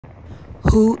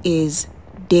Who is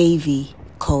Davy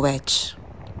Koech?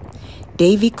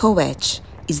 Davy Koech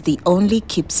is the only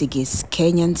Kipsigis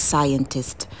Kenyan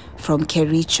scientist from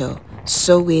Kericho,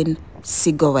 Sowin,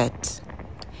 Sigowet.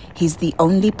 He's the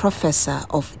only professor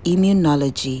of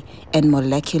immunology and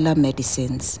molecular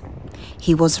medicines.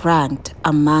 He was ranked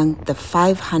among the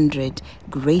 500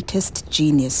 greatest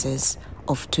geniuses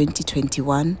of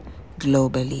 2021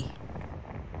 globally.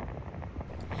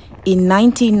 In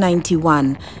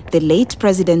 1991, the late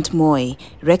President Moi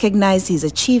recognized his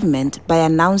achievement by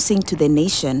announcing to the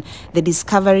nation the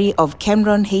discovery of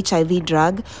Kemri HIV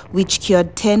drug, which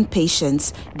cured 10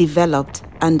 patients developed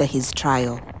under his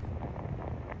trial.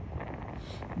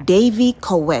 Davy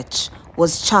Koech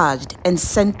was charged and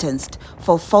sentenced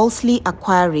for falsely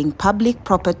acquiring public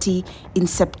property in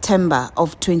September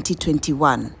of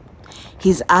 2021.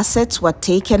 His assets were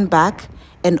taken back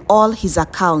and all his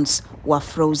accounts were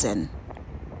frozen.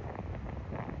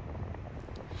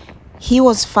 He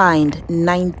was fined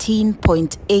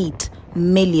 19.8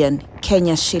 million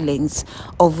Kenya shillings,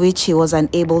 of which he was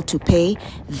unable to pay.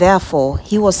 Therefore,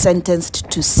 he was sentenced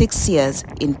to 6 years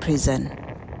in prison.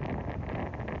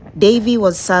 Davy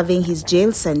was serving his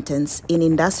jail sentence in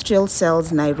industrial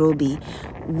cells, Nairobi,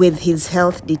 with his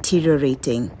health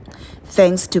deteriorating.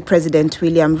 Thanks to President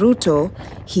William Ruto,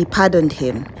 he pardoned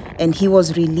him and he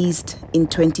was released in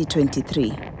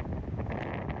 2023.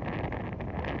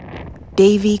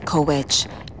 Davy Koech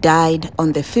died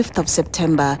on the 5th of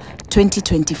September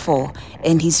 2024,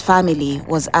 and his family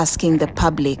was asking the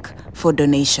public for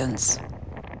donations.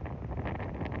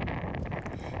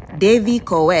 Davy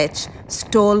Koech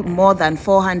stole more than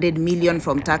 400 million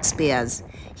from taxpayers.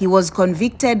 He was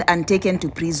convicted and taken to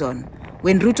prison.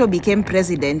 When Ruto became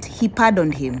president, he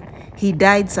pardoned him. He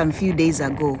died some few days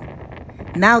ago.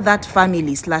 Now that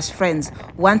family/friends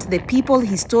want the people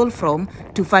he stole from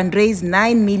to fundraise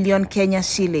 9 million Kenya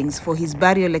shillings for his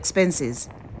burial expenses.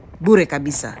 Bure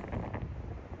kabisa.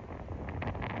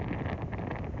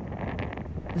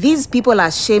 These people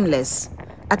are shameless.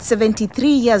 At 73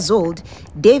 years old,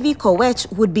 Davy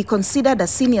Koech would be considered a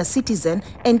senior citizen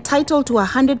entitled to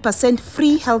 100%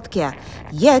 free healthcare.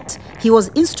 Yet, he was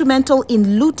instrumental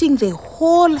in looting the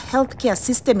whole healthcare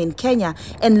system in Kenya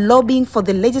and lobbying for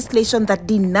the legislation that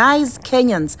denies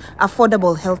Kenyans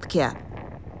affordable healthcare.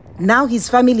 Now his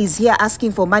family is here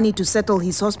asking for money to settle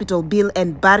his hospital bill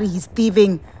and bury his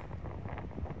thieving.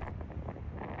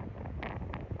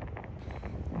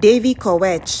 Davy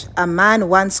Koech, a man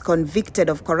once convicted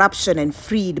of corruption and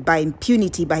freed by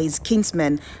impunity by his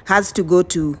kinsmen, has to go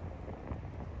to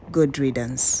good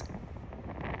riddance.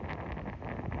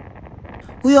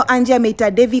 Huyo anje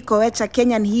ameita Davy Koech a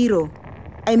Kenyan hero.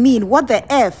 I mean, what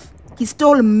the F? He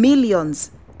stole millions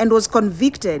and was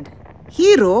convicted.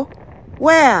 Hero?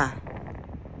 Where?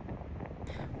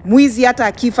 Mwizi hata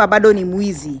akifa bado ni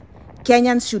mwizi.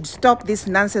 Kenyans should stop this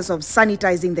nonsense of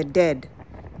sanitizing the dead.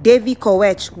 Davy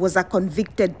Koech was a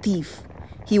convicted thief.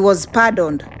 He was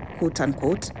pardoned,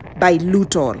 quote-unquote, by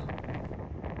Lutol.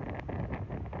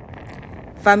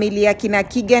 Familia kina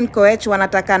Kigen Koech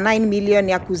wanataka 9 million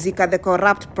ya kuzika the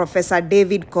corrupt Professor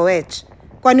David Koech.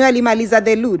 Kwani walimaliza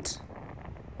the loot?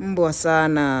 Mbwa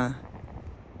sana.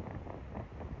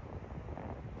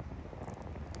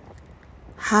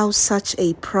 How such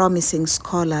a promising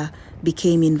scholar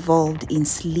became involved in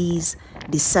sleaze,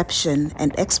 deception,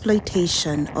 and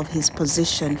exploitation of his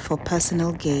position for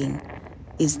personal gain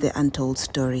is the untold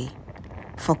story.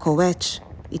 For Koech,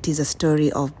 it is a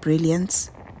story of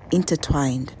brilliance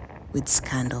intertwined with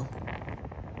scandal.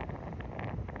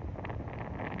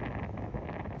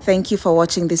 Thank you for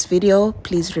watching this video.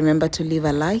 Please remember to leave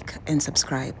a like and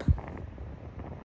subscribe.